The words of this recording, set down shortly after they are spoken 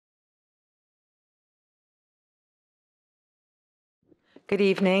Good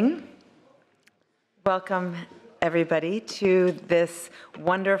evening. Welcome, everybody, to this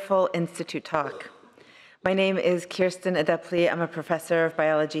wonderful Institute talk. My name is Kirsten Adepli. I'm a professor of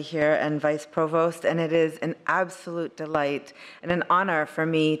biology here and vice provost, and it is an absolute delight and an honor for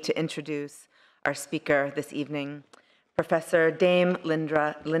me to introduce our speaker this evening, Professor Dame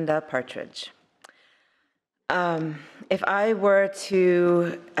Linda Partridge. If I were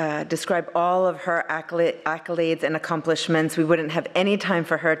to describe all of her accolades and accomplishments, we wouldn't have any time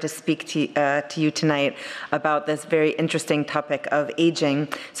for her to speak to you tonight about this very interesting topic of aging.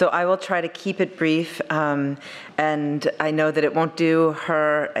 So I will try to keep it brief, and I know that it won't do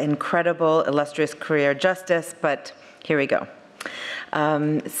her incredible, illustrious career justice, but here we go.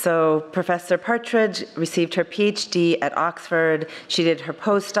 So Professor Partridge received her PhD at Oxford, she did her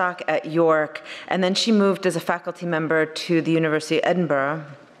postdoc at York, and then she moved as a faculty member to the University of Edinburgh.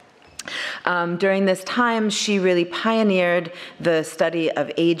 During this time, she really pioneered the study of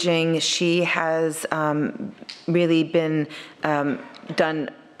aging. She has really been done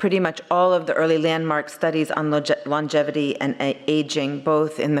pretty much all of the early landmark studies on longevity and aging,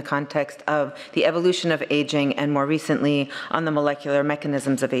 both in the context of the evolution of aging and more recently on the molecular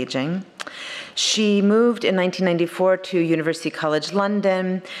mechanisms of aging. She moved in 1994 to University College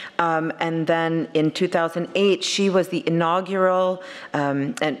London, and then in 2008, she was the inaugural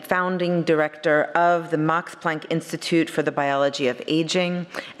and founding director of the Max Planck Institute for the Biology of Aging.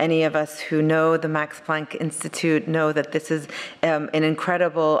 Any of us who know the Max Planck Institute know that this is an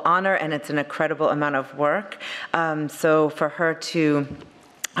incredible honor and it's an incredible amount of work. So for her to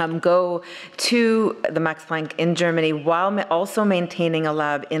go to the Max Planck in Germany while also maintaining a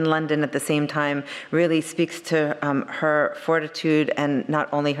lab in London at the same time really speaks to her fortitude and not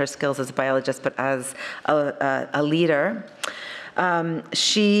only her skills as a biologist, but as a leader.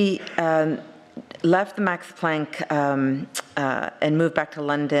 She left the Max Planck and moved back to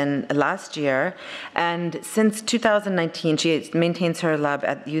London last year. And since 2019, she maintains her lab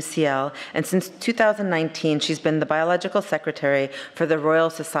at UCL. And since 2019, she's been the biological secretary for the Royal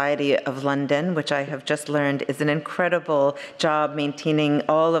Society of London, which I have just learned is an incredible job maintaining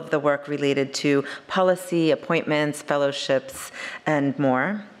all of the work related to policy, appointments, fellowships, and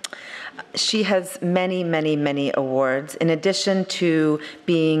more. She has many, many, many awards. In addition to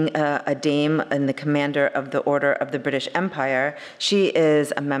being a dame and the commander of the Order of the British Empire, she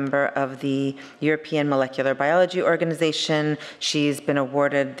is a member of the European Molecular Biology Organization. She's been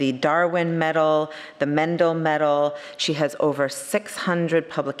awarded the Darwin Medal, the Mendel Medal. She has over 600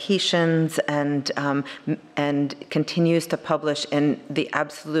 publications and continues to publish in the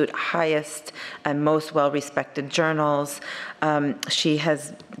absolute highest and most well-respected journals. She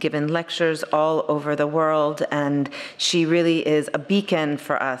has given lectures all over the world, and she really is a beacon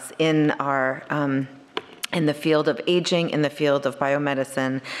for us in our in the field of aging, in the field of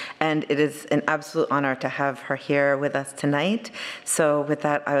biomedicine, and it is an absolute honor to have her here with us tonight. So with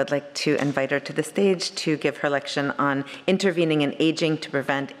that, I would like to invite her to the stage to give her lecture on intervening in aging to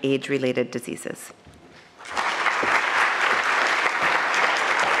prevent age-related diseases.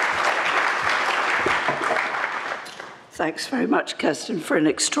 Thanks very much, Kirsten, for an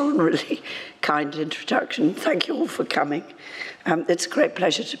extraordinarily kind introduction. Thank you all for coming. It's a great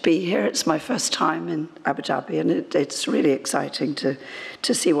pleasure to be here. It's my first time in Abu Dhabi, and it's really exciting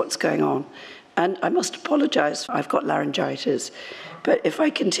to see what's going on. And I must apologize, I've got laryngitis, but if I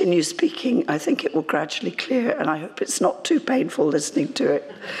continue speaking, I think it will gradually clear, and I hope it's not too painful listening to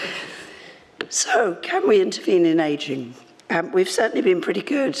it. So, can we intervene in aging? We've certainly been pretty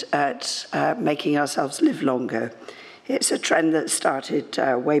good at making ourselves live longer. It's a trend that started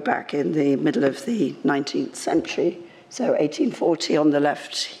way back in the middle of the 19th century, so 1840 on the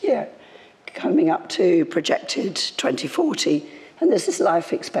left here, coming up to projected 2040, and this is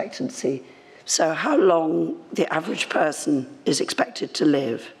life expectancy. So how long the average person is expected to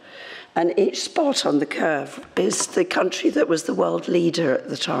live. And each spot on the curve is the country that was the world leader at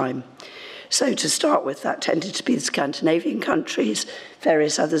the time. So to start with, that tended to be the Scandinavian countries,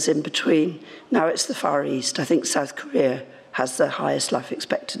 various others in between. Now it's the Far East. I think South Korea has the highest life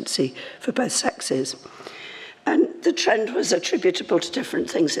expectancy for both sexes. And the trend was attributable to different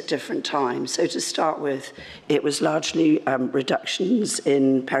things at different times. So to start with, it was largely reductions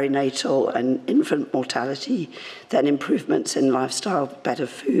in perinatal and infant mortality, then improvements in lifestyle, better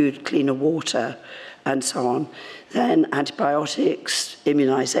food, cleaner water, and so on. Then antibiotics,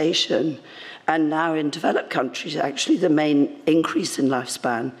 immunization, and now in developed countries, actually the main increase in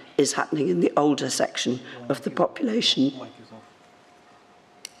lifespan is happening in the older section of the population.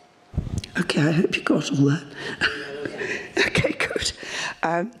 Okay, I hope you got all that. Okay, good.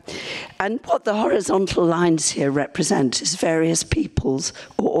 And what the horizontal lines here represent is various people's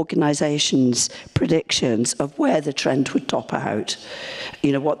or organisations' predictions of where the trend would top out,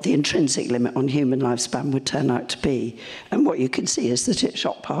 you know, what the intrinsic limit on human lifespan would turn out to be. And what you can see is that it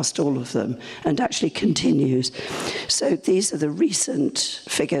shot past all of them and actually continues. So these are the recent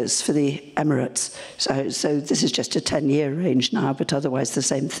figures for the Emirates. So this is just a 10-year range now, but otherwise the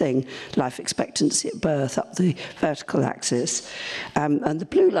same thing, life expectancy at birth up the vertical axis. And the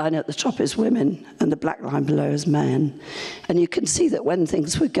blue line at the top is women, and the black line below is men. And you can see that when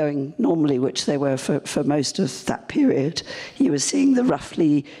things were going normally, which they were for most of that period, you were seeing the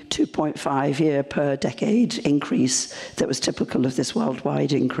roughly 2.5 year per decade increase that was typical of this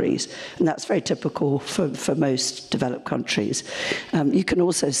worldwide increase. And that's very typical for most developed countries. You can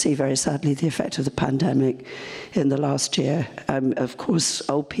also see, very sadly, the effect of the pandemic in the last year. Of course,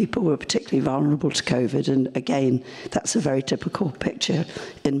 old people were particularly vulnerable to COVID, and again, that's a very typical picture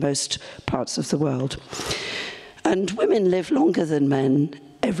in most parts of the world. And women live longer than men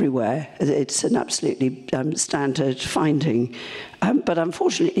everywhere. It's an absolutely standard finding. But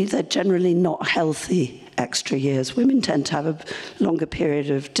unfortunately, they're generally not healthy extra years. Women tend to have a longer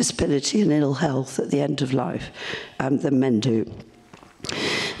period of disability and ill health at the end of life than men do.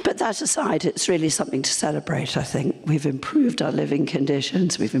 But that aside, it's really something to celebrate, I think. We've improved our living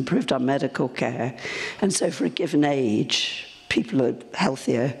conditions, we've improved our medical care, and so for a given age, people are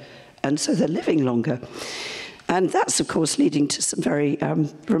healthier, and so they're living longer. And that's, of course, leading to some very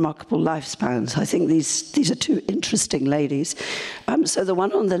remarkable lifespans. I think these are two interesting ladies. So the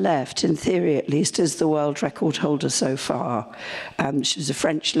one on the left, in theory at least, is the world record holder so far. She was a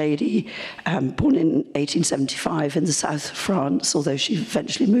French lady, born in 1875 in the south of France, although she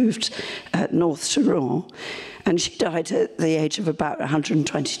eventually moved north to Rouen. And she died at the age of about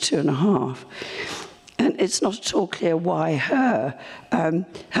 122 and a half. And it's not at all clear why her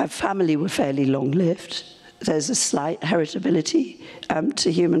family were fairly long-lived. There's a slight heritability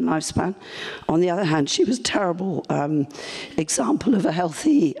to human lifespan. On the other hand, she was a terrible example of a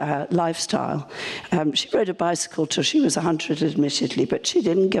healthy lifestyle. She rode a bicycle till she was 100, admittedly, but she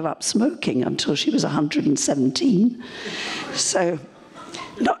didn't give up smoking until she was 117. So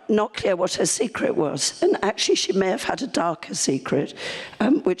not clear what her secret was. And actually, she may have had a darker secret,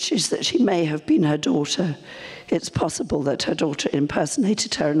 which is that she may have been her daughter. It's possible that her daughter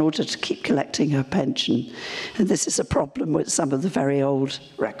impersonated her in order to keep collecting her pension. And this is a problem with some of the very old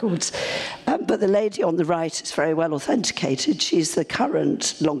records. But the lady on the right is very well authenticated. She's the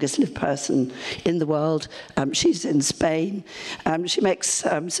current longest lived person in the world. She's in Spain. She makes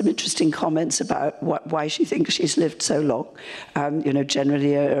some interesting comments about why she thinks she's lived so long. You know,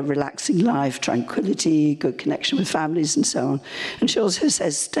 generally a relaxing life, tranquility, good connection with families and so on. And she also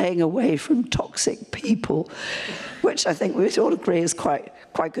says staying away from toxic people, which I think we would all agree is quite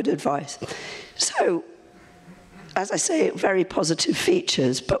good advice. So, as I say, very positive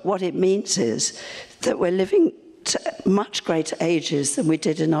features, but what it means is that we're living to much greater ages than we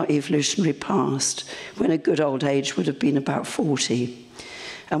did in our evolutionary past, when a good old age would have been about 40.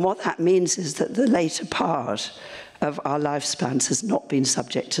 And what that means is that the later part of our lifespans has not been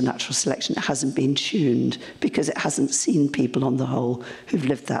subject to natural selection. It hasn't been tuned because it hasn't seen people on the whole who've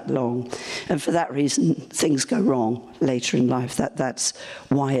lived that long. And for that reason, things go wrong later in life. That's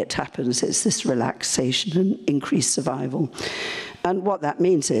why it happens. It's this relaxation and increased survival. And what that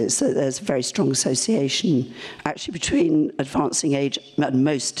means is that there's a very strong association actually between advancing age and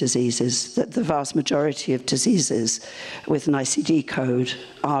most diseases, that the vast majority of diseases with an ICD code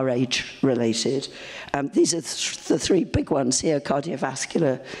are age-related. These are the three big ones here: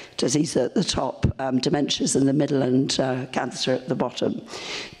 cardiovascular disease at the top, dementias in the middle, and cancer at the bottom.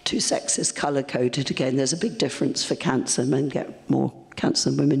 Two sexes color-coded. Again, there's a big difference for cancer. Men get more cancer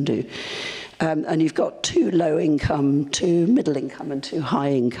than women do. And you've got two low-income, two middle-income, and two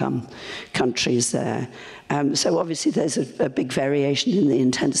high-income countries there. So obviously there's a big variation in the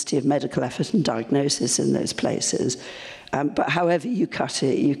intensity of medical effort and diagnosis in those places. But however you cut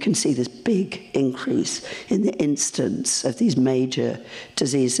it, you can see this big increase in the incidence of these major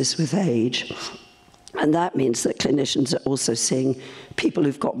diseases with age. And that means that clinicians are also seeing people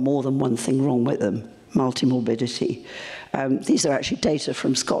who've got more than one thing wrong with them, multimorbidity. These are actually data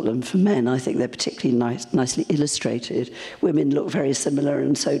from Scotland for men. I think they're particularly nicely illustrated. Women look very similar,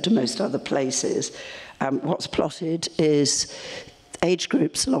 and so do most other places. What's plotted is age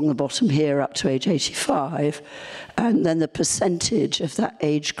groups along the bottom here up to age 85, and then the percentage of that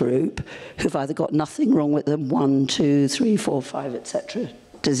age group who've either got nothing wrong with them, 1, 2, 3, 4, 5, etc.,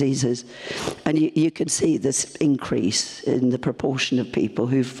 diseases. And you can see this increase in the proportion of people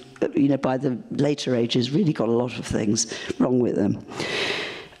who've, you know, by the later ages really got a lot of things wrong with them.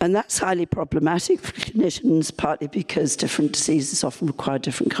 And that's highly problematic for clinicians, partly because different diseases often require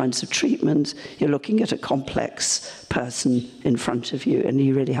different kinds of treatment. You're looking at a complex person in front of you, and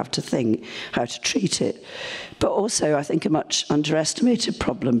you really have to think how to treat it. But also, I think a much underestimated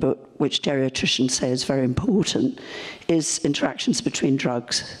problem, but which geriatricians say is very important, is interactions between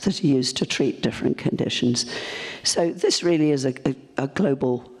drugs that are used to treat different conditions. So this really is a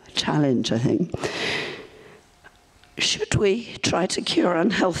global challenge, I think. Should we try to cure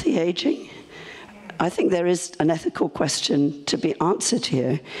unhealthy aging? I think there is an ethical question to be answered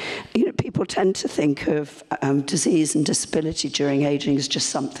here. You know, people tend to think of disease and disability during aging as just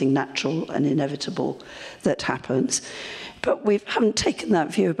something natural and inevitable that happens. But we haven't taken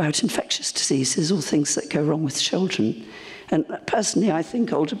that view about infectious diseases or things that go wrong with children. And personally, I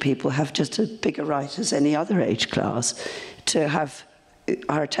think older people have just a bigger right as any other age class to have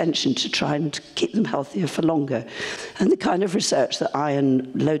our attention to try and keep them healthier for longer. And the kind of research that I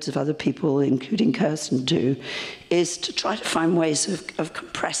and loads of other people, including Kirsten, do, is to try to find ways of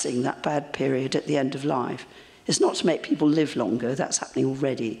compressing that bad period at the end of life. It's not to make people live longer, that's happening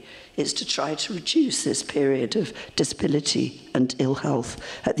already. It's to try to reduce this period of disability and ill health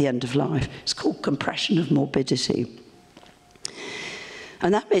at the end of life. It's called compression of morbidity.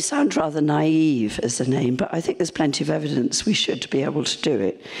 And that may sound rather naive as a name, but I think there's plenty of evidence we should be able to do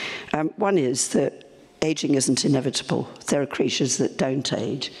it. One is that aging isn't inevitable. There are creatures that don't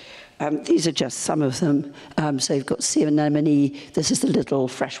age. These are just some of them. So you've got sea anemone, this is the little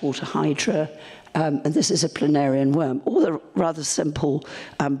freshwater hydra, and this is a planarian worm. All the rather simple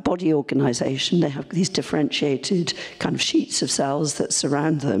body organization. They have these differentiated kind of sheets of cells that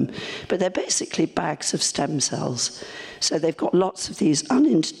surround them, but they're basically bags of stem cells. So they've got lots of these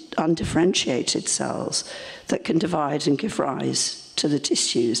undifferentiated cells that can divide and give rise to the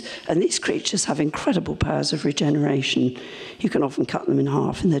tissues. And these creatures have incredible powers of regeneration. You can often cut them in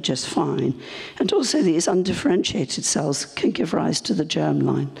half and they're just fine. And also these undifferentiated cells can give rise to the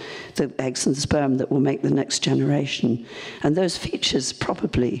germline, the eggs and the sperm that will make the next generation. And those features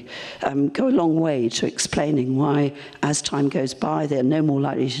probably go a long way to explaining why, as time goes by, they're no more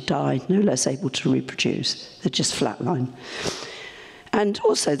likely to die, no less able to reproduce. They're just flatline. And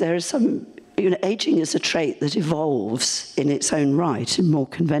also there is some, you know, aging is a trait that evolves in its own right in more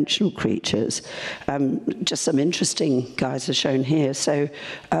conventional creatures. Just some interesting guys are shown here. So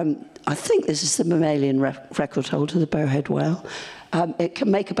I think this is the mammalian record holder, the bowhead whale. It can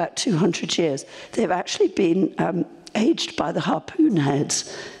make about 200 years. They've actually been aged by the harpoon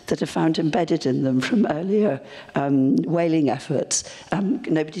heads that are found embedded in them from earlier whaling efforts.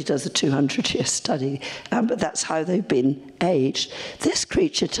 Nobody does a 200-year study, but that's how they've been aged. This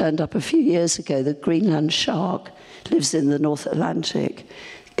creature turned up a few years ago. The Greenland shark lives in the North Atlantic.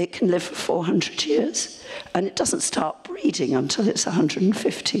 It can live for 400 years, and it doesn't start breeding until it's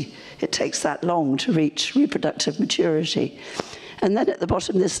 150. It takes that long to reach reproductive maturity. And then at the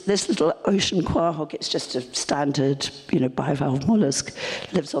bottom, this little ocean quahog, it's just a standard, you know, bivalve mollusk,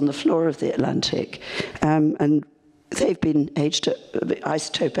 lives on the floor of the Atlantic. And they've been aged at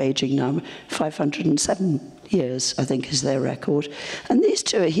isotope aging now, 507 years, I think, is their record. And these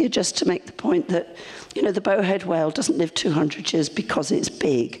two are here just to make the point that, you know, the bowhead whale doesn't live 200 years because it's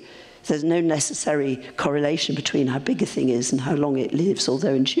big. There's no necessary correlation between how big a thing is and how long it lives,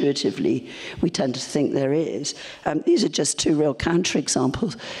 although intuitively we tend to think there is. These are just two real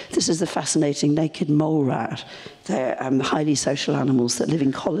counterexamples. This is the fascinating naked mole rat. They're highly social animals that live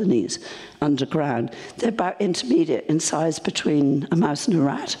in colonies underground. They're about intermediate in size between a mouse and a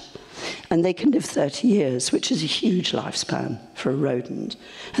rat. And they can live 30 years, which is a huge lifespan for a rodent.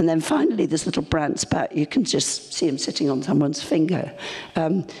 And then finally, this little Brandt's bat, you can just see him sitting on someone's finger,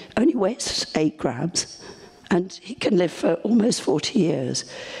 only weighs 8 grams, and he can live for almost 40 years.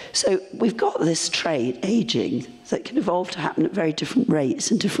 So we've got this trait, aging, that can evolve to happen at very different rates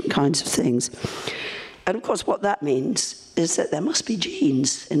and different kinds of things. And of course, what that means is that there must be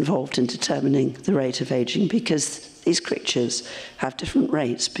genes involved in determining the rate of aging, because these creatures have different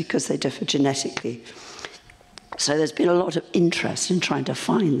rates because they differ genetically. So there's been a lot of interest in trying to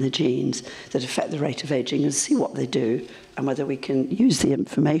find the genes that affect the rate of aging and see what they do and whether we can use the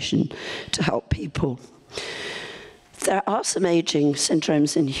information to help people. There are some aging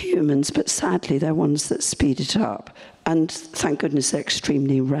syndromes in humans, but sadly they're ones that speed it up. And thank goodness they're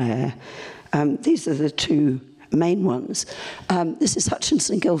extremely rare. These are the two main ones. This is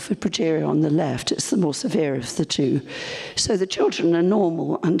Hutchinson-Gilford progeria on the left. It's the more severe of the two. So the children are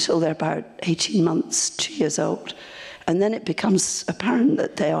normal until they're about 18 months, 2 years old. And then it becomes apparent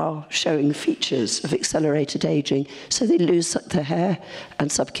that they are showing features of accelerated aging. So they lose their hair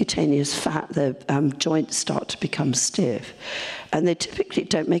and subcutaneous fat, their joints start to become stiff. And they typically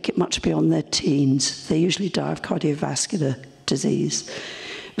don't make it much beyond their teens. They usually die of cardiovascular disease.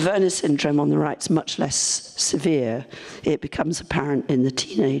 Werner syndrome on the right is much less severe. It becomes apparent in the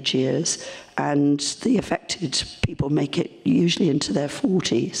teenage years, and the affected people make it usually into their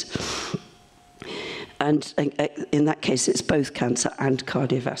 40s. And in that case, it's both cancer and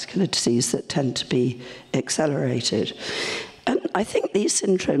cardiovascular disease that tend to be accelerated. And I think these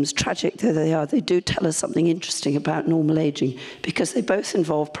syndromes, tragic though they are, they do tell us something interesting about normal aging, because they both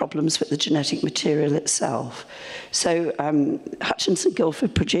involve problems with the genetic material itself. So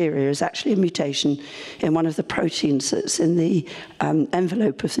Hutchinson-Gilford progeria is actually a mutation in one of the proteins that's in the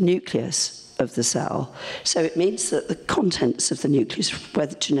envelope of the nucleus of the cell. So it means that the contents of the nucleus, where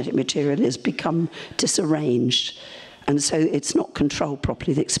the genetic material is, become disarranged. And so it's not controlled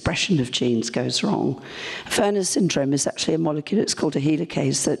properly. The expression of genes goes wrong. Werner syndrome is actually a molecule, it's called a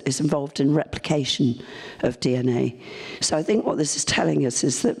helicase, that is involved in replication of DNA. So I think what this is telling us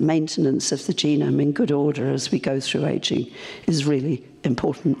is that maintenance of the genome in good order as we go through aging is really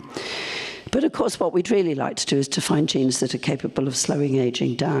important. But of course, what we'd really like to do is to find genes that are capable of slowing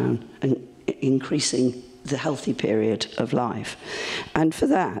aging down and increasing the healthy period of life. And for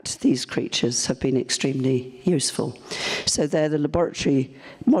that, these creatures have been extremely useful. So they're the laboratory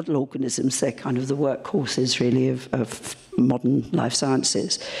model organisms. They're kind of the workhorses, really, of modern life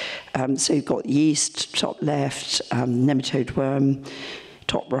sciences. So you've got yeast, top left, nematode worm,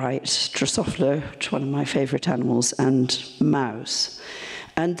 top right, Drosophila, which is one of my favorite animals, and mouse.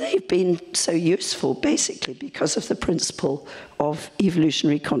 And they've been so useful, basically, because of the principle of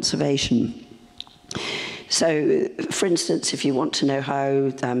evolutionary conservation. So, for instance, if you want to know how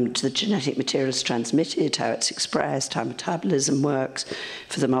the genetic material is transmitted, how it's expressed, how metabolism works,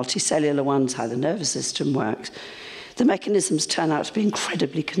 for the multicellular ones, how the nervous system works, the mechanisms turn out to be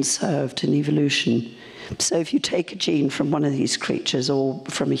incredibly conserved in evolution. So if you take a gene from one of these creatures or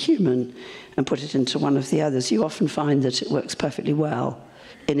from a human and put it into one of the others, you often find that it works perfectly well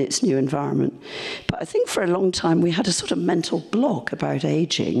in its new environment. But I think for a long time we had a sort of mental block about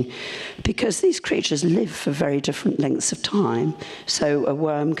aging, because these creatures live for very different lengths of time. So a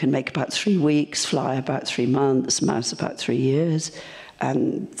worm can make about 3 weeks, fly about 3 months, mouse about 3 years.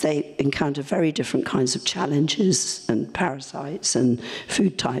 They encounter very different kinds of challenges and parasites and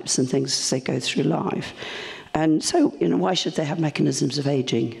food types and things as they go through life. And so, you know, why should they have mechanisms of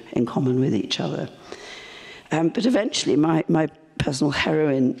aging in common with each other? But eventually my personal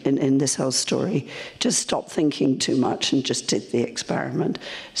heroine in this whole story just stopped thinking too much and just did the experiment.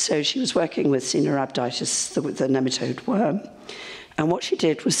 So she was working with Caenorhabditis, the nematode worm. And what she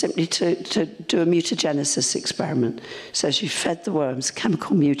did was simply to do a mutagenesis experiment. So she fed the worms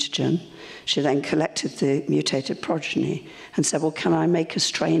chemical mutagen. She then collected the mutated progeny and said, well, can I make a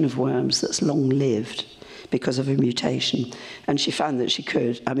strain of worms that's long-lived because of a mutation? And she found that she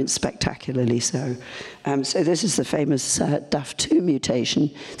could, I mean, spectacularly so. So this is the famous DAF2 mutation.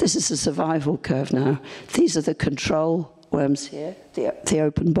 This is the survival curve now. These are the control worms here, the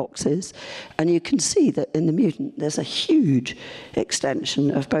open boxes. And you can see that in the mutant, there's a huge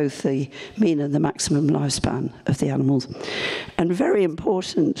extension of both the mean and the maximum lifespan of the animals. And very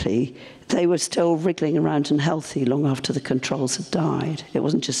importantly, they were still wriggling around and healthy long after the controls had died. It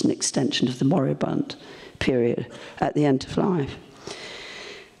wasn't just an extension of the moribund period at the end of life.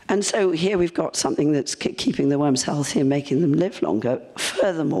 And so here we've got something that's keeping the worms healthy and making them live longer.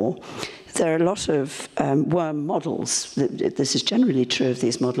 Furthermore, there are a lot of worm models, this is generally true of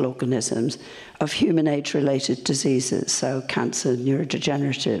these model organisms, of human age-related diseases, so cancer,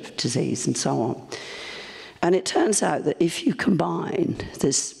 neurodegenerative disease, and so on. And it turns out that if you combine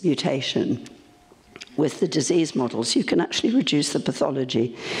this mutation with the disease models, you can actually reduce the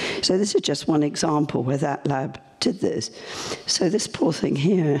pathology. So this is just one example where that lab did this. So this poor thing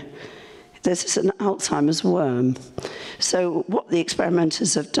here, this is an Alzheimer's worm. So what the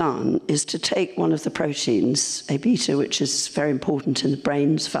experimenters have done is to take one of the proteins, A-beta, which is very important in the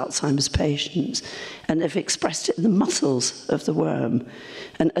brains of Alzheimer's patients, and they've expressed it in the muscles of the worm.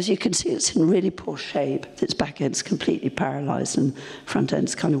 And as you can see, it's in really poor shape. Its back end's completely paralyzed and front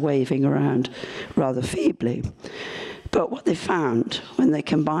end's kind of waving around rather feebly. But what they found when they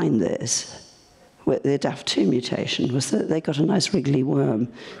combined this with the DAF2 mutation was that they got a nice wriggly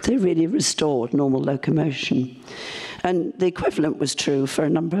worm. They really restored normal locomotion. And the equivalent was true for a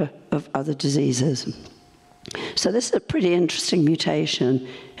number of other diseases. So this is a pretty interesting mutation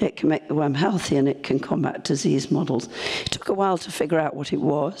it can make the worm healthy, and it can combat disease models. It took a while to figure out what it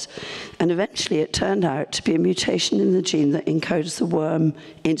was, and eventually it turned out to be a mutation in the gene that encodes the worm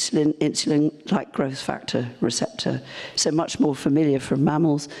insulin-like growth factor receptor. So much more familiar from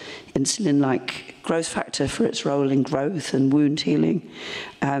mammals, insulin-like growth factor for its role in growth and wound healing,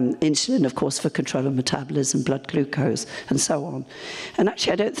 insulin, of course, for control of metabolism, blood glucose, and so on. And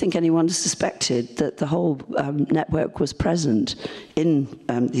actually, I don't think anyone suspected that the whole network was present in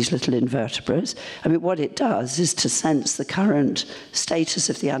these little invertebrates. I mean, what it does is to sense the current status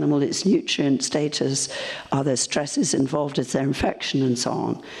of the animal, its nutrient status, are there stresses involved, is there infection, and so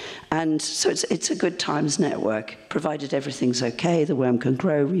on. And so it's a good times network, provided everything's okay, the worm can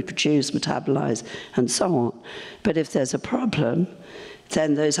grow, reproduce, metabolize, and so on. But if there's a problem,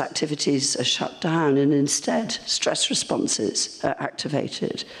 then those activities are shut down, and instead stress responses are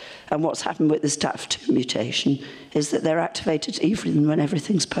activated. And what's happened with this DAF2 mutation is that they're activated even when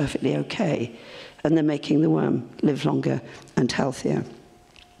everything's perfectly okay, and they're making the worm live longer and healthier.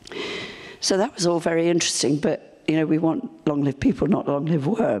 So that was all very interesting, but you know, we want long-lived people, not long-lived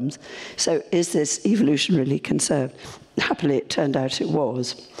worms. So is this evolutionarily conserved? Happily, it turned out it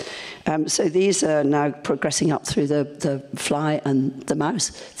was. So these are now progressing up through the fly and the mouse.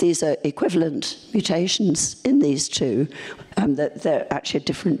 These are equivalent mutations in these two. They're actually a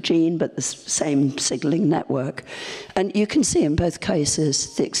different gene, but the same signaling network. And you can see in both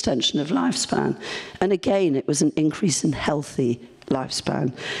cases the extension of lifespan. And again, it was an increase in healthy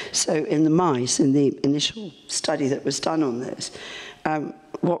lifespan. So in the mice, in the initial study that was done on this,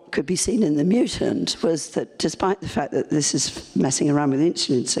 what could be seen in the mutant was that despite the fact that this is messing around with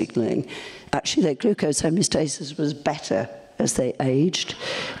insulin signaling, actually their glucose homeostasis was better as they aged.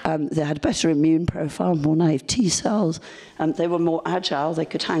 They had a better immune profile, more naive T cells, they were more agile, they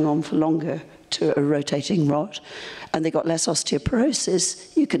could hang on for longer to a rotating rod, and they got less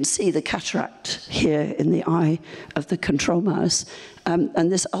osteoporosis. You can see the cataract here in the eye of the control mouse,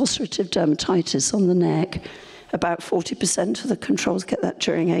 and this ulcerative dermatitis on the neck. About 40% of the controls get that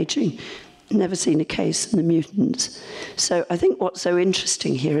during aging. Never seen a case in the mutants. So I think what's so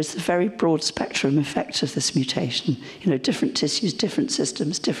interesting here is the very broad spectrum effect of this mutation. You know, different tissues, different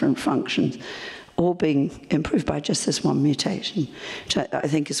systems, different functions, all being improved by just this one mutation, which I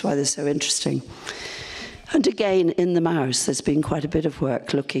think is why they're so interesting. And again, in the mouse, there's been quite a bit of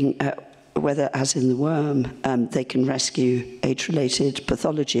work looking at whether, as in the worm, they can rescue age-related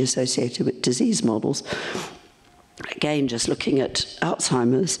pathology associated with disease models. Again, just looking at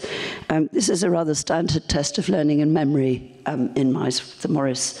Alzheimer's, this is a rather standard test of learning and memory in mice, the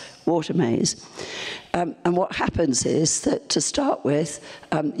Morris water maze. And what happens is that, to start with,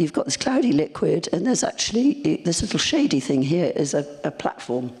 you've got this cloudy liquid, and there's actually, this little shady thing here is a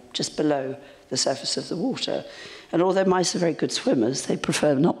platform just below the surface of the water. And although mice are very good swimmers, they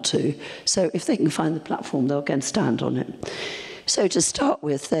prefer not to. So if they can find the platform, they'll go and stand on it. So to start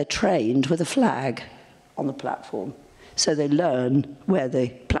with, they're trained with a flag on the platform. So they learn where the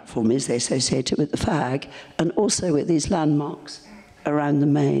platform is, they associate it with the flag, and also with these landmarks around the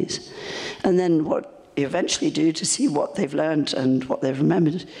maze. And then what you eventually do to see what they've learned and what they've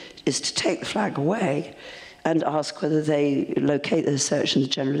remembered is to take the flag away and ask whether they locate the search in the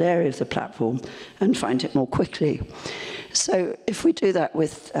general area of the platform and find it more quickly. So if we do that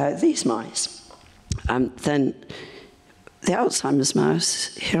with these mice, then the Alzheimer's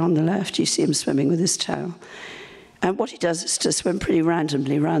mouse, here on the left, you see him swimming with his tail. And what he does is to swim pretty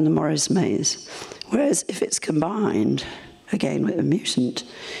randomly around the Morris maze. Whereas if it's combined, again with a mutant,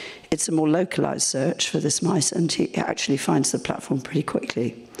 it's a more localized search for this mice, and he actually finds the platform pretty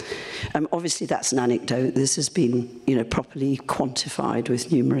quickly. Obviously, that's an anecdote. This has been, you know, properly quantified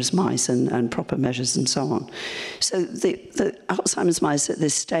with numerous mice and proper measures and so on. So the Alzheimer's mice at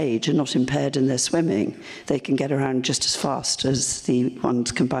this stage are not impaired in their swimming. They can get around just as fast as the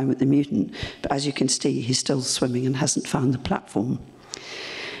ones combined with the mutant. But as you can see, he's still swimming and hasn't found the platform.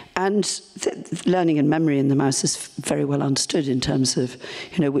 And learning and memory in the mouse is very well understood in terms of,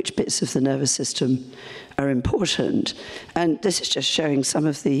 you know, which bits of the nervous system are important. And this is just showing some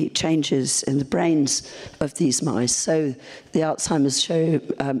of the changes in the brains of these mice. So the Alzheimer's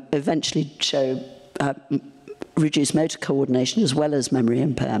eventually show reduced motor coordination as well as memory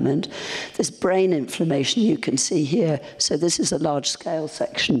impairment. This brain inflammation you can see here. So this is a large-scale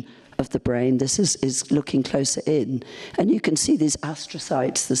section of the brain. This is looking closer in. And you can see these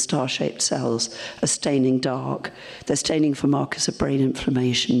astrocytes, the star-shaped cells, are staining dark. They're staining for markers of brain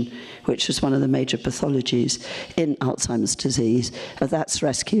inflammation, which is one of the major pathologies in Alzheimer's disease. And that's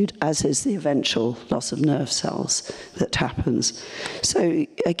rescued, as is the eventual loss of nerve cells that happens. So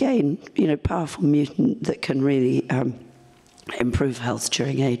again, you know, powerful mutant that can really improve health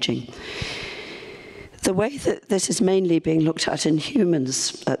during aging. The way that this is mainly being looked at in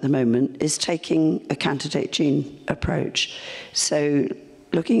humans at the moment is taking a candidate gene approach. So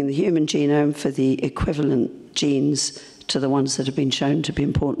looking in the human genome for the equivalent genes to the ones that have been shown to be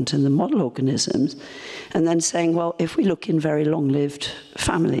important in the model organisms, and then saying, well, if we look in very long-lived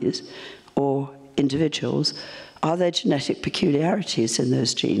families or individuals, are there genetic peculiarities in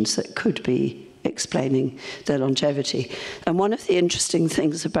those genes that could be explaining their longevity? And one of the interesting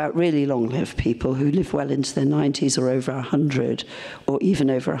things about really long-lived people who live well into their 90s or over 100 or even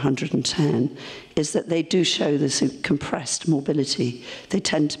over 110 is that they do show this compressed mobility. They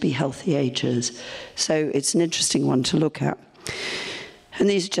tend to be healthy agers. So it's an interesting one to look at. And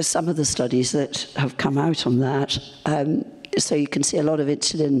these are just some of the studies that have come out on that. So you can see a lot of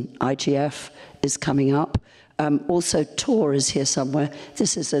insulin IGF is coming up. Also, TOR is here somewhere.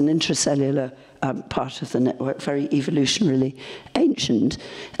 This is an intracellular part of the network, very evolutionarily ancient.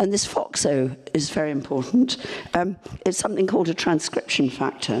 And this FOXO is very important. It's something called a transcription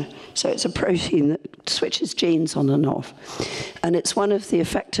factor. So it's a protein that switches genes on and off. And it's one of the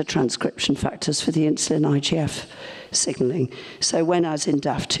effector transcription factors for the insulin IGF signaling. So when, as in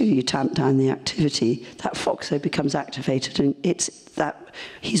DAF2, you tamp down the activity, that FOXO becomes activated, and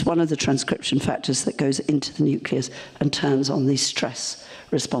he's one of the transcription factors that goes into the nucleus and turns on these stress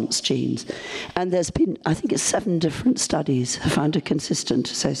response genes. And there's been, I think it's 7 different studies have found a consistent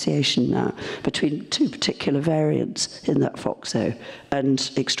association now between 2 particular variants in that FOXO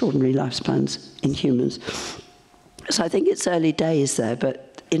and extraordinary lifespans in humans. So I think it's early days there,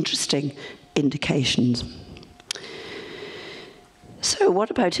 but interesting indications. So what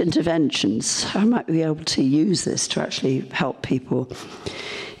about interventions? How might we be able to use this to actually help people?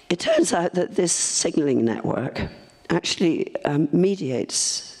 It turns out that this signaling network actually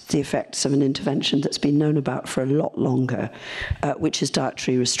mediates the effects of an intervention that's been known about for a lot longer, which is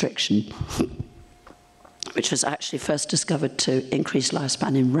dietary restriction, which was actually first discovered to increase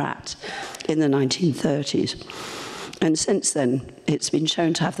lifespan in rats in the 1930s. And since then, it's been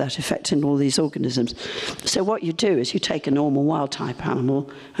shown to have that effect in all these organisms. So what you do is you take a normal wild-type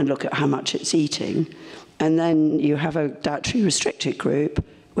animal and look at how much it's eating, and then you have a dietary restricted group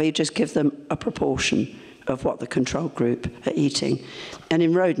where you just give them a proportion of what the control group are eating. And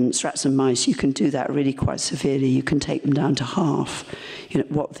in rodents, rats and mice, you can do that really quite severely. You can take them down to half,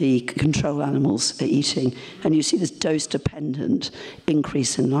 what the control animals are eating. And you see this dose-dependent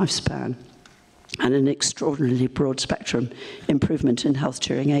increase in lifespan and an extraordinarily broad spectrum improvement in health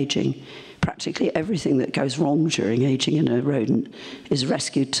during aging. Practically everything that goes wrong during aging in a rodent is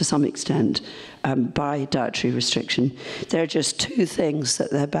rescued to some extent by dietary restriction. There are just 2 things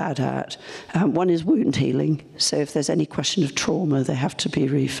that they're bad at. One is wound healing, so if there's any question of trauma, they have to be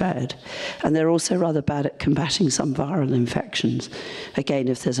refed. And they're also rather bad at combating some viral infections. Again,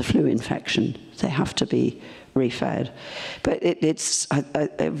 if there's a flu infection, they have to be refed. But it's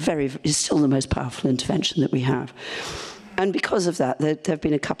still the most powerful intervention that we have. And because of that, there have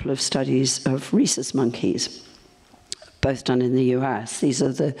been a couple of studies of rhesus monkeys, both done in the US. These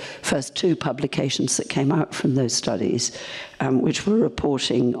are the first 2 publications that came out from those studies, which were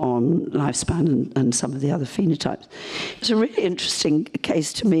reporting on lifespan and some of the other phenotypes. It's a really interesting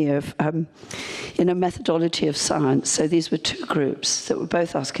case to me of methodology of science. So these were 2 groups that were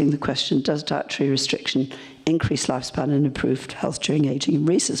both asking the question, does dietary restriction increase lifespan and improve health during aging in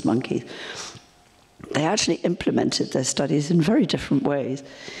rhesus monkeys? They actually implemented their studies in very different ways,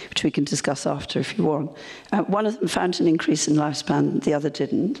 which we can discuss after if you want. One of them found an increase in lifespan, the other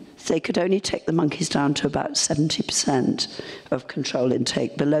didn't. They could only take the monkeys down to about 70% of control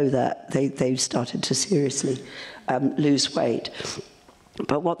intake. Below that, they started to seriously lose weight.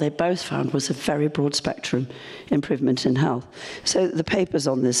 But what they both found was a very broad spectrum improvement in health. So the papers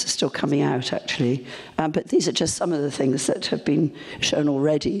on this are still coming out, actually. But these are just some of the things that have been shown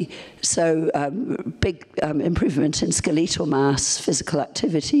already. So big improvement in skeletal mass, physical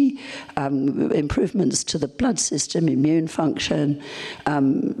activity, improvements to the blood system, immune function.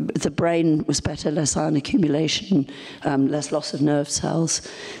 The brain was better, less iron accumulation, less loss of nerve cells.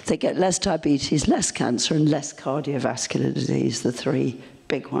 They get less diabetes, less cancer, and less cardiovascular disease, the 3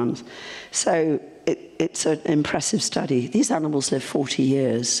 big ones. So it's an impressive study. These animals live 40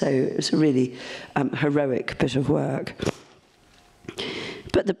 years, so it's a really heroic bit of work.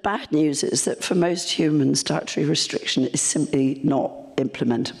 But the bad news is that for most humans, dietary restriction is simply not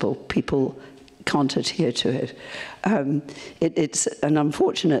implementable. People can't adhere to it. It's an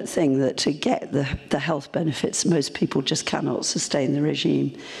unfortunate thing that to get the health benefits, most people just cannot sustain the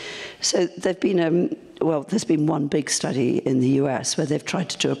regime. So there's been one big study in the US where they've tried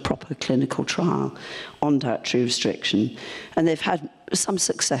to do a proper clinical trial on dietary restriction, and they've had some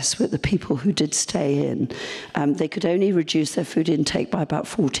success with the people who did stay in. They could only reduce their food intake by about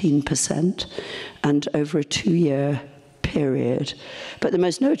 14%, and over a 2-year period. But the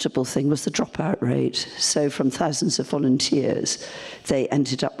most notable thing was the dropout rate. So from thousands of volunteers, they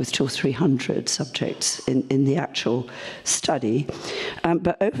ended up with 200 or 300 subjects in the actual study.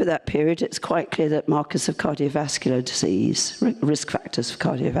 But over that period, it's quite clear that markers of cardiovascular disease, risk factors for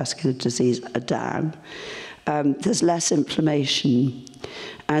cardiovascular disease, are down. There's less inflammation,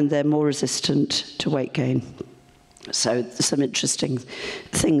 and they're more resistant to weight gain. So there's some interesting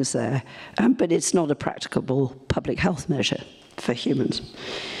things there, but it's not a practicable public health measure for humans.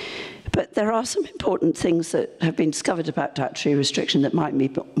 But there are some important things that have been discovered about dietary restriction that might be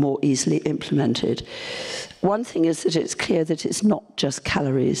more easily implemented. One thing is that it's clear that it's not just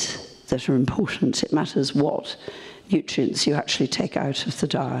calories that are important. It matters what nutrients you actually take out of the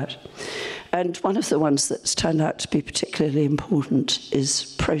diet. And one of the ones that's turned out to be particularly important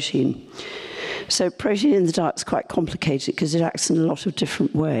is protein. So protein in the diet is quite complicated because it acts in a lot of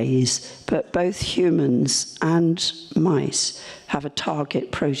different ways, but both humans and mice have a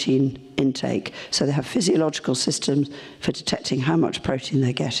target protein intake. So they have physiological systems for detecting how much protein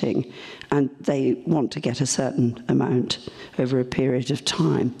they're getting, and they want to get a certain amount over a period of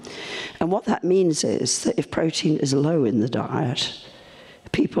time. And what that means is that if protein is low in the diet,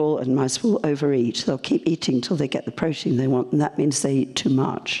 people and mice will overeat. They'll keep eating till they get the protein they want, and that means they eat too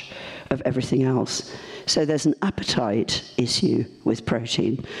much of everything else. So there's an appetite issue with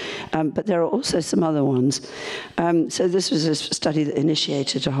protein. But there are also some other ones. So this was a study that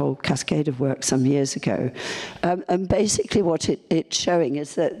initiated a whole cascade of work some years ago. And basically what it's showing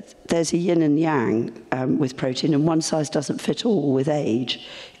is that there's a yin and yang with protein, and one size doesn't fit all with age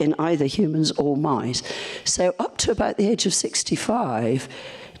in either humans or mice. So up to about the age of 65,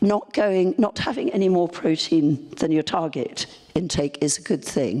 not having any more protein than your target intake is a good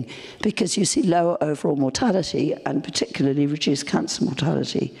thing, because you see lower overall mortality and particularly reduced cancer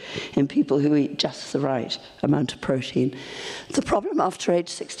mortality in people who eat just the right amount of protein. The problem after age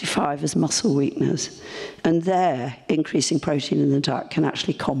 65 is muscle weakness, and there increasing protein in the diet can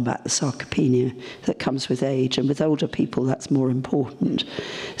actually combat the sarcopenia that comes with age, and with older people that's more important.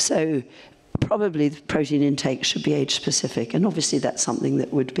 So probably the protein intake should be age-specific, and obviously that's something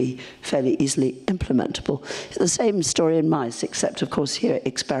that would be fairly easily implementable. The same story in mice, except, of course, here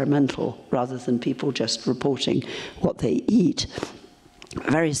experimental, rather than people just reporting what they eat.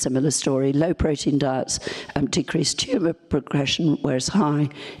 Very similar story. Low protein diets decrease tumor progression, whereas high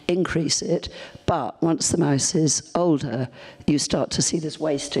increase it. But once the mouse is older, you start to see this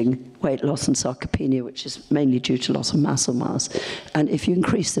wasting, weight loss and sarcopenia, which is mainly due to loss of muscle mass. And if you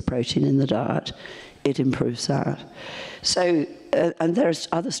increase the protein in the diet, it improves that. So, and there's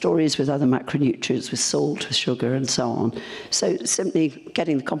other stories with other macronutrients, with salt, with sugar, and so on. So simply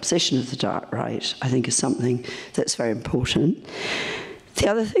getting the composition of the diet right, I think, is something that's very important. The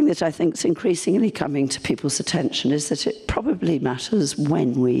other thing that I think is increasingly coming to people's attention is that it probably matters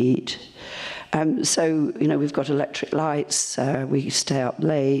when we eat. So, you know, we've got electric lights, we stay up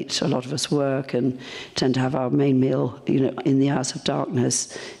late, a lot of us work and tend to have our main meal, you know, in the hours of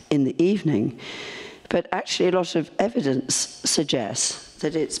darkness in the evening. But actually a lot of evidence suggests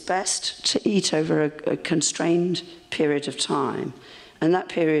that it's best to eat over a constrained period of time, and that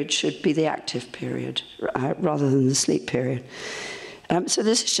period should be the active period rather than the sleep period. So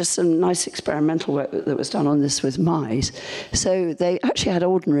this is just some nice experimental work that was done on this with mice. So they actually had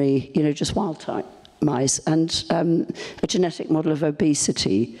ordinary, you know, just wild-type mice and a genetic model of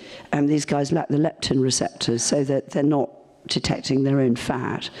obesity. These guys lack the leptin receptors, so that they're not detecting their own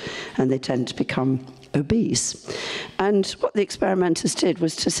fat, and they tend to become obese. And what the experimenters did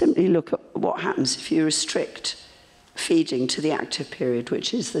was to simply look at what happens if you restrict feeding to the active period,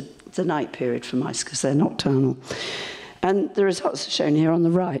 which is the night period for mice, because they're nocturnal. And the results are shown here on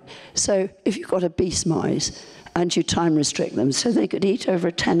the right. So if you've got obese mice and you time restrict them, so they could eat over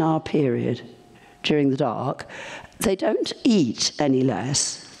a 10-hour period during the dark, they don't eat any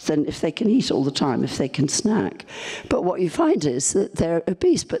less than if they can eat all the time, if they can snack. But what you find is that they're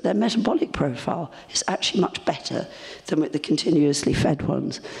obese, but their metabolic profile is actually much better than with the continuously fed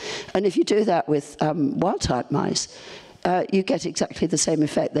ones. And if you do that with wild-type mice, you get exactly the same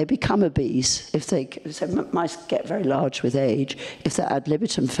effect. They become obese if so mice get very large with age if they're ad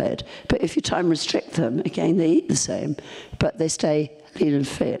libitum fed. But if you time restrict them, again, they eat the same, but they stay lean and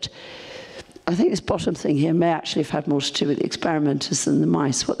fit. I think this bottom thing here may actually have had more to do with the experimenters than the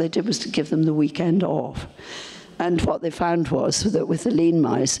mice. What they did was to give them the weekend off. And what they found was that with the lean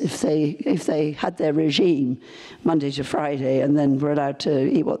mice, if they had their regime Monday to Friday and then were allowed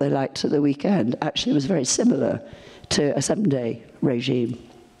to eat what they liked at the weekend, actually it was very similar to a 7-day regime.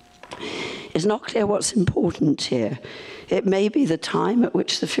 It's not clear what's important here. It may be the time at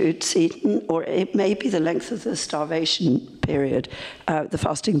which the food's eaten, or it may be the length of the starvation period, the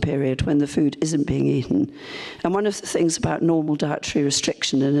fasting period, when the food isn't being eaten. And one of the things about normal dietary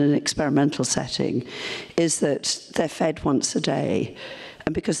restriction in an experimental setting is that they're fed once a day.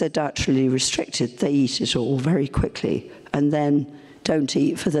 And because they're dietarily restricted, they eat it all very quickly and then don't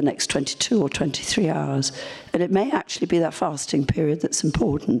eat for the next 22 or 23 hours. And it may actually be that fasting period that's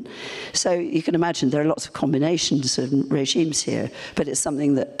important. So you can imagine there are lots of combinations of regimes here, but it's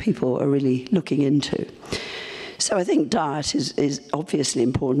something that people are really looking into. So I think diet is obviously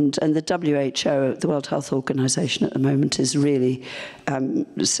important, and the WHO, the World Health Organization at the moment, is really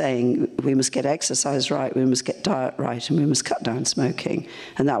saying we must get exercise right, we must get diet right, and we must cut down smoking,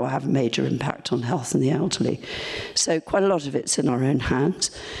 and that will have a major impact on health in the elderly. So quite a lot of it's in our own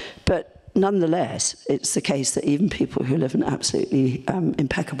hands, but nonetheless, it's the case that even people who live an absolutely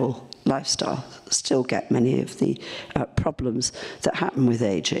impeccable lifestyle still get many of the problems that happen with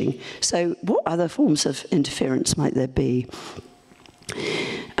aging. So what other forms of interference might there be?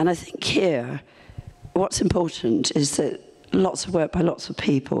 And I think here, what's important is that lots of work by lots of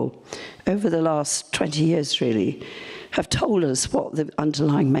people over the last 20 years really have told us what the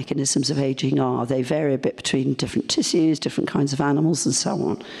underlying mechanisms of aging are. They vary a bit between different tissues, different kinds of animals, and so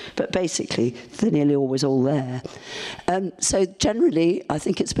on. But basically, they're nearly always all there. So generally, I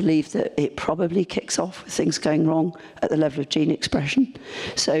think it's believed that it probably kicks off with things going wrong at the level of gene expression.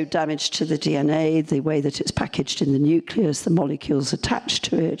 So damage to the DNA, the way that it's packaged in the nucleus, the molecules attached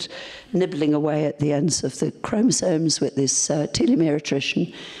to it, nibbling away at the ends of the chromosomes with this telomere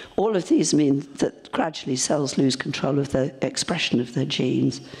attrition. All of these mean that gradually cells lose control of the expression of their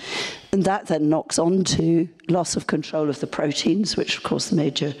genes. And that then knocks on to loss of control of the proteins, which of course are the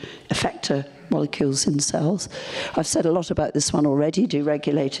major effector molecules in cells. I've said a lot about this one already.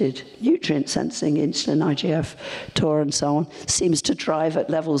 Deregulated nutrient sensing, insulin, IGF, TOR, and so on, seems to drive at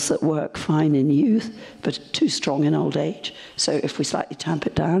levels that work fine in youth, but too strong in old age. So if we slightly tamp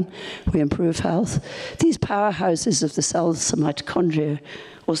it down, we improve health. These powerhouses of the cells, the mitochondria,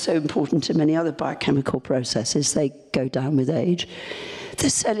 also important in many other biochemical processes. They go down with age. The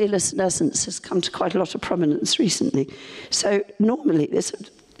cellular senescence has come to quite a lot of prominence recently. So normally, it's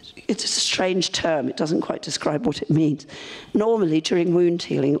a strange term. It doesn't quite describe what it means. Normally, during wound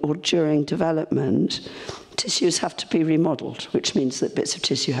healing or during development, tissues have to be remodeled, which means that bits of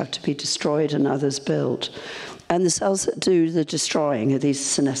tissue have to be destroyed and others built. And the cells that do the destroying are these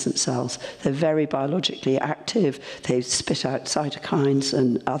senescent cells. They're very biologically active. They spit out cytokines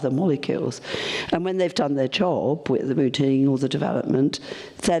and other molecules. And when they've done their job with the wound healing or the development,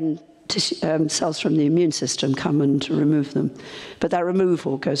 then cells from the immune system come and remove them. But that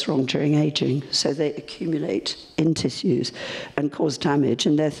removal goes wrong during aging, so they accumulate in tissues and cause damage,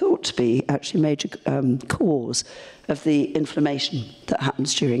 and they're thought to be actually a major cause of the inflammation that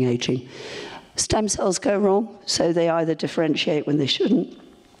happens during aging. Stem cells go wrong, so they either differentiate when they shouldn't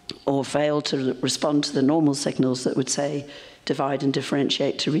or fail to respond to the normal signals that would say divide and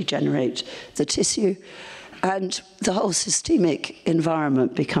differentiate to regenerate the tissue. And the whole systemic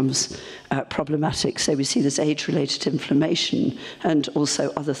environment becomes problematic. So we see this age-related inflammation and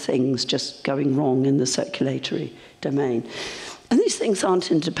also other things just going wrong in the circulatory domain. And these things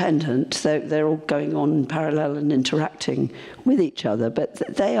aren't independent. They're all going on in parallel and interacting with each other, but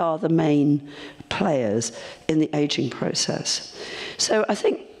they are the main players in the aging process. So I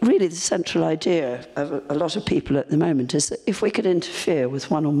think really the central idea of a lot of people at the moment is that if we could interfere with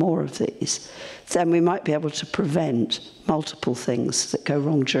one or more of these, then we might be able to prevent multiple things that go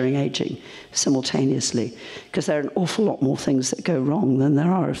wrong during aging simultaneously, because there are an awful lot more things that go wrong than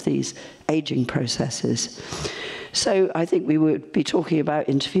there are of these aging processes. So I think we would be talking about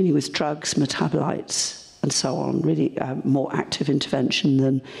intervening with drugs, metabolites, and so on, really more active intervention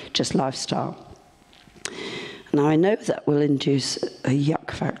than just lifestyle. Now, I know that will induce a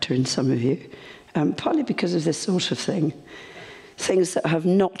yuck factor in some of you, partly because of this sort of thing. Things that have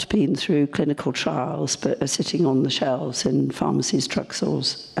not been through clinical trials, but are sitting on the shelves in pharmacies,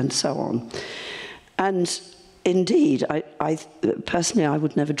 drugstores, and so on. And indeed, personally, I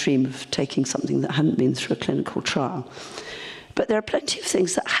would never dream of taking something that hadn't been through a clinical trial. But there are plenty of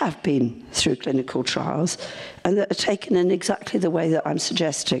things that have been through clinical trials and that are taken in exactly the way that I'm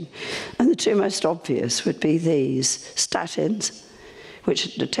suggesting. And the two most obvious would be these statins,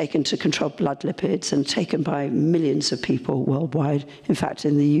 which are taken to control blood lipids and taken by millions of people worldwide. In fact,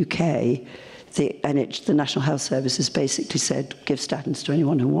 in the UK, the National Health Service has basically said, give statins to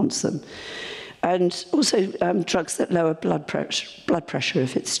anyone who wants them. And also drugs that lower blood pressure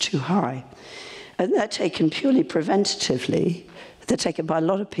if it's too high. And they're taken purely preventatively. They're taken by a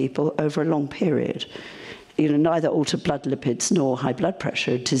lot of people over a long period. You know, neither alter blood lipids nor high blood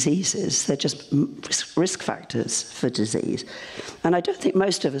pressure diseases. They're just risk factors for disease. And I don't think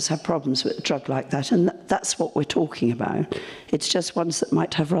most of us have problems with a drug like that, and that's what we're talking about. It's just ones that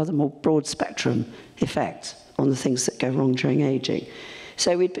might have rather more broad spectrum effects on the things that go wrong during aging.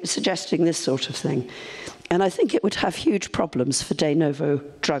 So we'd be suggesting this sort of thing. And I think it would have huge problems for de novo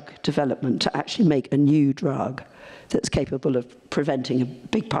drug development to actually make a new drug that's capable of preventing a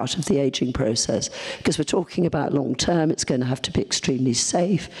big part of the aging process. Because we're talking about long term, it's going to have to be extremely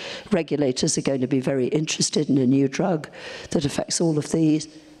safe. Regulators are going to be very interested in a new drug that affects all of these.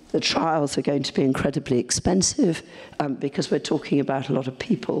 The trials are going to be incredibly expensive because we're talking about a lot of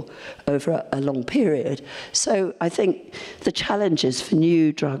people over a long period. So I think the challenges for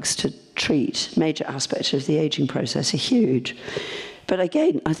new drugs to treat major aspects of the aging process are huge. But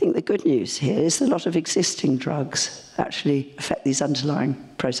again, I think the good news here is that a lot of existing drugs actually affect these underlying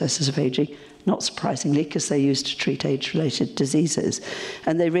processes of aging, not surprisingly, because they're used to treat age-related diseases.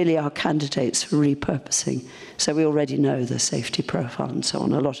 And they really are candidates for repurposing. So we already know the safety profile and so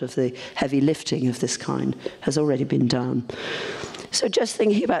on. A lot of the heavy lifting of this kind has already been done. So just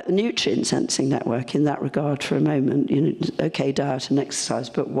thinking about the nutrient sensing network in that regard for a moment, you know, okay, diet and exercise,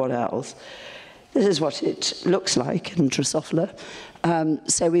 but what else? This is what it looks like in Drosophila.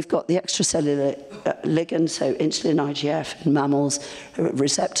 So we've got the extracellular ligand, so insulin, IGF in mammals,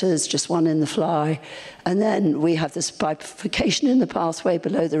 receptors, just one in the fly. And then we have this bifurcation in the pathway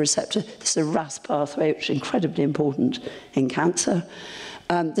below the receptor. This is a RAS pathway, which is incredibly important in cancer.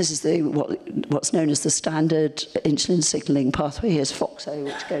 This is what's known as the standard insulin signaling pathway. Here's FOXO,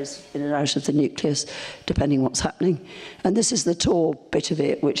 which goes in and out of the nucleus, depending what's happening. And this is the TOR bit of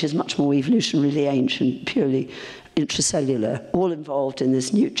it, which is much more evolutionarily ancient, purely intracellular, all involved in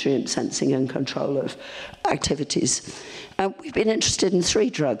this nutrient sensing and control of activities. We've been interested in 3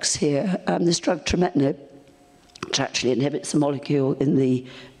 drugs here. This drug, trametinib, which actually inhibits the molecule in the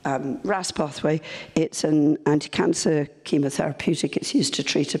RAS pathway. It's an anti-cancer chemotherapeutic. It's used to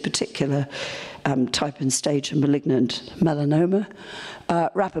treat a particular type and stage of malignant melanoma.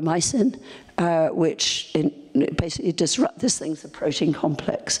 Rapamycin, which basically disrupts this thing's a protein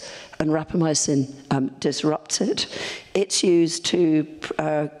complex, and rapamycin disrupts it. It's used to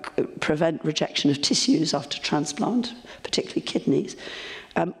prevent rejection of tissues after transplant, particularly kidneys.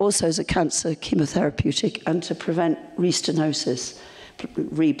 Also as a cancer chemotherapeutic, and to prevent restenosis,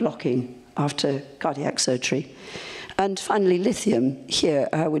 reblocking after cardiac surgery. And finally, lithium here,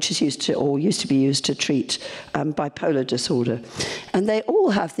 which is used to, or used to be used to treat bipolar disorder. And they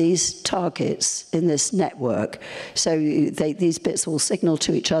all have these targets in this network. So these bits all signal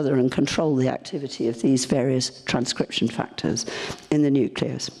to each other and control the activity of these various transcription factors in the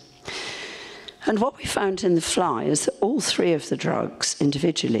nucleus. And what we found in the fly is that all 3 of the drugs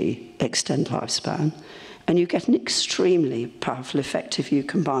individually extend lifespan, and you get an extremely powerful effect if you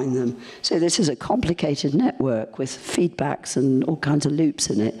combine them. So this is a complicated network with feedbacks and all kinds of loops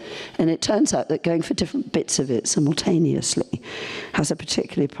in it. And it turns out that going for different bits of it simultaneously has a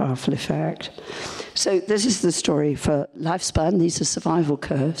particularly powerful effect. So this is the story for lifespan. These are survival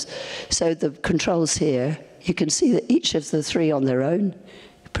curves. So the controls here, you can see that each of the 3 on their own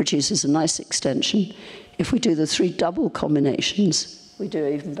produces a nice extension. If we do the 3 double combinations, we do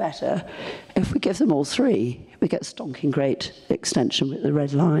even better. If we give them all 3, we get stonking great extension with the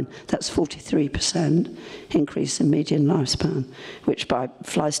red line. That's 43% increase in median lifespan, which by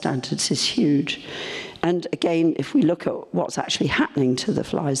fly standards is huge. And again, if we look at what's actually happening to the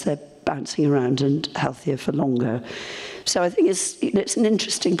flies, they're bouncing around and healthier for longer. So I think it's an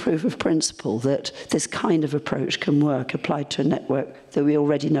interesting proof of principle that this kind of approach can work applied to a network that we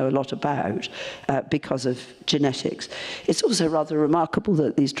already know a lot about because of genetics. It's also rather remarkable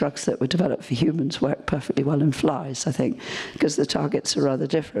that these drugs that were developed for humans work perfectly well in flies, I think, because the targets are rather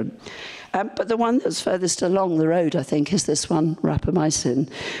different. But the one that's furthest along the road, I think, is this one,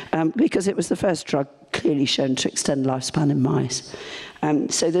 rapamycin, because it was the first drug clearly shown to extend lifespan in mice.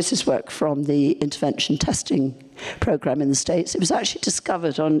 So this is work from the intervention testing program in the States. It was actually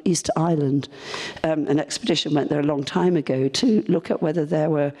discovered on Easter Island. An expedition went there a long time ago to look at whether there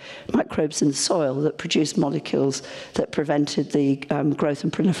were microbes in the soil that produced molecules that prevented the growth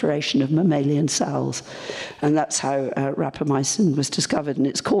and proliferation of mammalian cells. And that's how rapamycin was discovered. And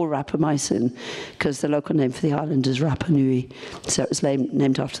it's called rapamycin because the local name for the island is Rapa Nui. So it was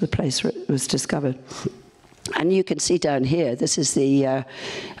named after the place where it was discovered. And you can see down here, this is the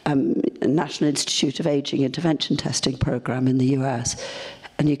National Institute of Aging Intervention Testing Program in the US.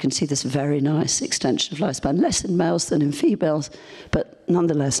 And you can see this very nice extension of lifespan, less in males than in females, but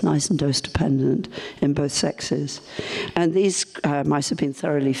nonetheless nice and dose-dependent in both sexes. And these mice have been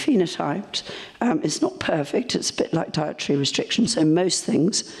thoroughly phenotyped. It's not perfect. It's a bit like dietary restriction, so most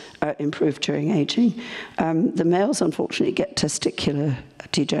things improve during aging. The males, unfortunately, get testicular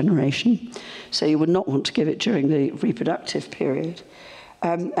degeneration, so you would not want to give it during the reproductive period.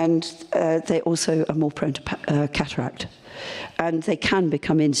 And they also are more prone to cataract. And they can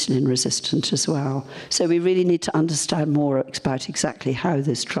become insulin resistant as well. So we really need to understand more about exactly how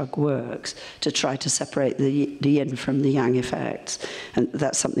this drug works to try to separate the yin from the yang effects. And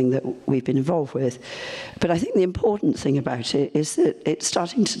that's something that we've been involved with. But I think the important thing about it is that it's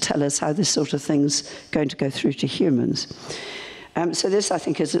starting to tell us how this sort of thing's going to go through to humans. So this, I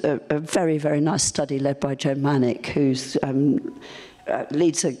think, is a very, very nice study led by Joe Manick, who's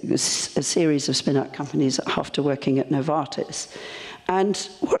leads a series of spin-out companies after working at Novartis. And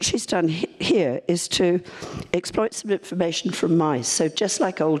what she's done here is to exploit some information from mice. So just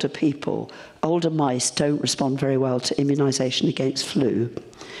like older people, older mice don't respond very well to immunization against flu.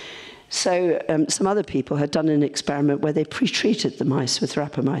 So some other people had done an experiment where they pre-treated the mice with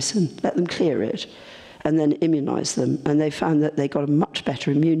rapamycin, let them clear it, and then immunize them. And they found that they got a much better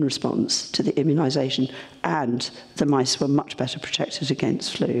immune response to the immunization, and the mice were much better protected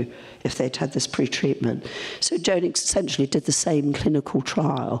against flu if they'd had this pre-treatment. So Joan essentially did the same clinical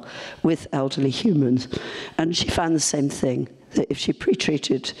trial with elderly humans, and she found the same thing, that if she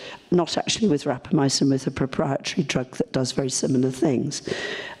pre-treated, not actually with rapamycin, with a proprietary drug that does very similar things,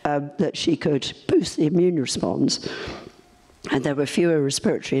 that she could boost the immune response. And there were fewer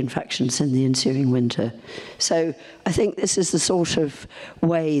respiratory infections in the ensuing winter. So I think this is the sort of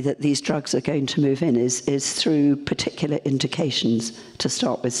way that these drugs are going to move in, is through particular indications to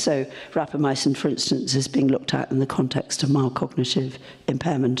start with. So rapamycin, for instance, is being looked at in the context of mild cognitive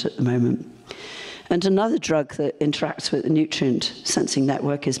impairment at the moment. And another drug that interacts with the nutrient sensing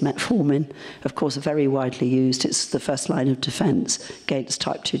network is metformin, of course, very widely used. It's the first line of defense against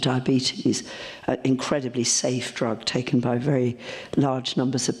type 2 diabetes, an incredibly safe drug taken by very large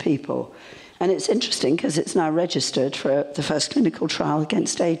numbers of people. And it's interesting because it's now registered for the first clinical trial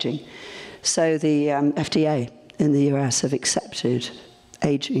against aging. So the FDA in the US have accepted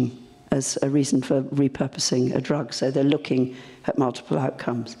aging as a reason for repurposing a drug. So they're looking at multiple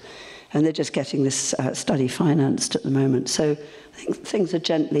outcomes. And they're just getting this study financed at the moment. So I think things are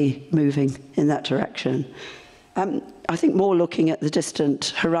gently moving in that direction. I think more looking at the distant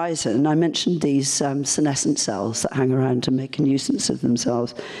horizon, I mentioned these senescent cells that hang around and make a nuisance of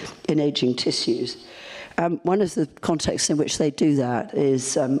themselves in aging tissues. One of the contexts in which they do that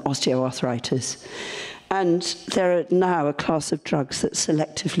is osteoarthritis. And there are now a class of drugs that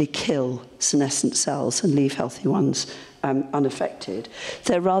selectively kill senescent cells and leave healthy ones unaffected.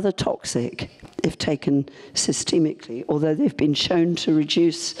 They're rather toxic if taken systemically, although they've been shown to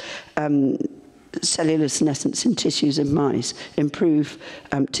reduce cellular senescence in tissues in mice, improve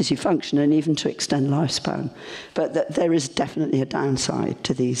tissue function, and even to extend lifespan. But there is definitely a downside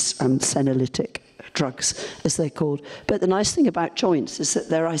to these senolytic drugs, as they're called. But the nice thing about joints is that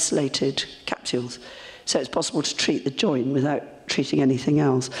they're isolated capsules. So it's possible to treat the joint without treating anything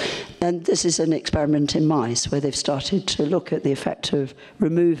else. And this is an experiment in mice where they've started to look at the effect of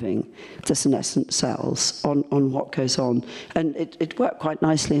removing the senescent cells on what goes on. And it worked quite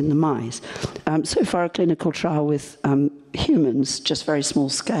nicely in the mice. So far, a clinical trial with humans, just very small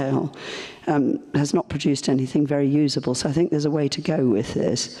scale, has not produced anything very usable. So I think there's a way to go with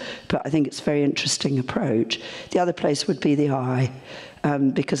this. But I think it's a very interesting approach. The other place would be the eye.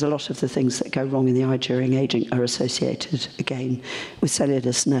 Because a lot of the things that go wrong in the eye during aging are associated, again, with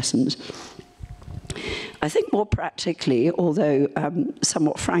cellular senescence. I think more practically, although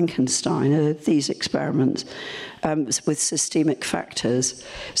somewhat Frankenstein, are these experiments with systemic factors.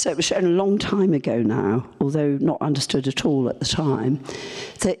 So it was shown a long time ago now, although not understood at all at the time,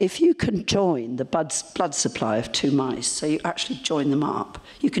 that if you can join the blood supply of two mice, so you actually join them up,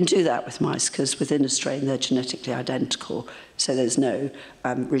 you can do that with mice because within a strain they're genetically identical, so there's no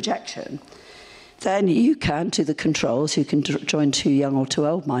rejection. then you can do the controls. You can join 2 young or 2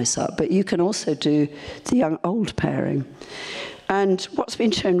 old mice up, but you can also do the young-old pairing. And what's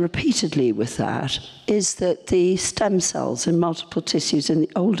been shown repeatedly with that is that the stem cells in multiple tissues in the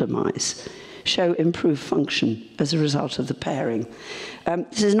older mice show improved function as a result of the pairing.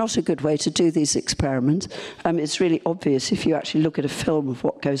 This is not a good way to do these experiments. It's really obvious if you actually look at a film of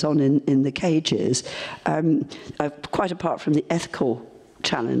what goes on in the cages, quite apart from the ethical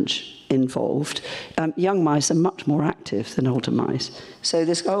challenge involved, young mice are much more active than older mice. So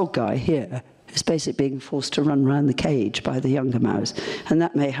this old guy here is basically being forced to run around the cage by the younger mouse, and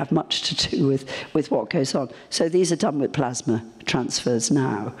that may have much to do with what goes on. So these are done with plasma transfers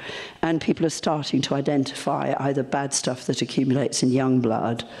now, and people are starting to identify either bad stuff that accumulates in young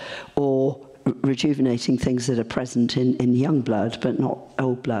blood or rejuvenating things that are present in young blood but not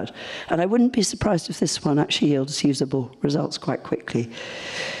old blood. And I wouldn't be surprised if this one actually yields usable results quite quickly.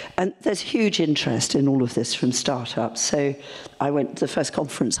 And there's huge interest in all of this from startups. So the first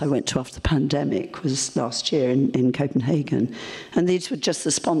conference I went to after the pandemic was last year in Copenhagen. And these were just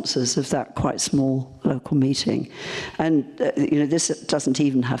the sponsors of that quite small local meeting. And this doesn't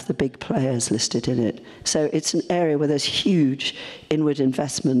even have the big players listed in it. So it's an area where there's huge inward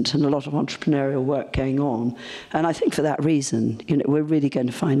investment and a lot of entrepreneurial work going on. And I think for that reason, we're really going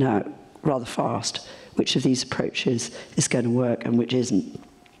to find out rather fast which of these approaches is going to work and which isn't.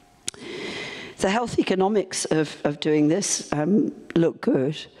 The health economics of doing this look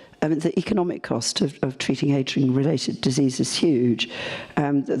good. The economic cost of treating aging-related disease is huge.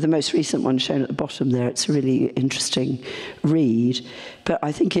 The most recent one shown at the bottom there, it's a really interesting read. But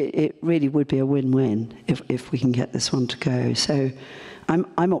I think it really would be a win-win if we can get this one to go. So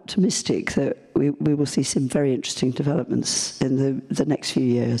I'm optimistic that we will see some very interesting developments in the next few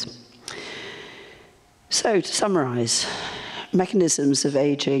years. So to summarise, mechanisms of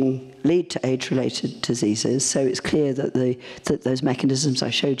aging lead to age-related diseases, so it's clear that those mechanisms I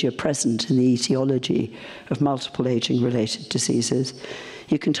showed you are present in the etiology of multiple aging-related diseases.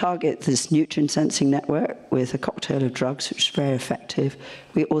 You can target this nutrient-sensing network with a cocktail of drugs, which is very effective.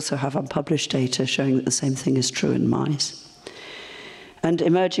 We also have unpublished data showing that the same thing is true in mice. And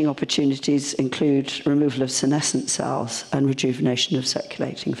emerging opportunities include removal of senescent cells and rejuvenation of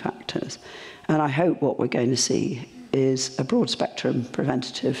circulating factors. And I hope what we're going to see is a broad-spectrum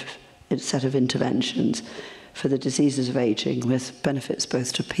preventative set of interventions for the diseases of aging with benefits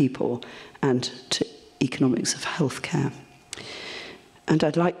both to people and to economics of healthcare. And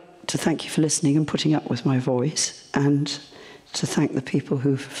I'd like to thank you for listening and putting up with my voice, and to thank the people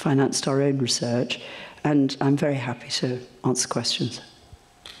who've financed our own research, and I'm very happy to answer questions.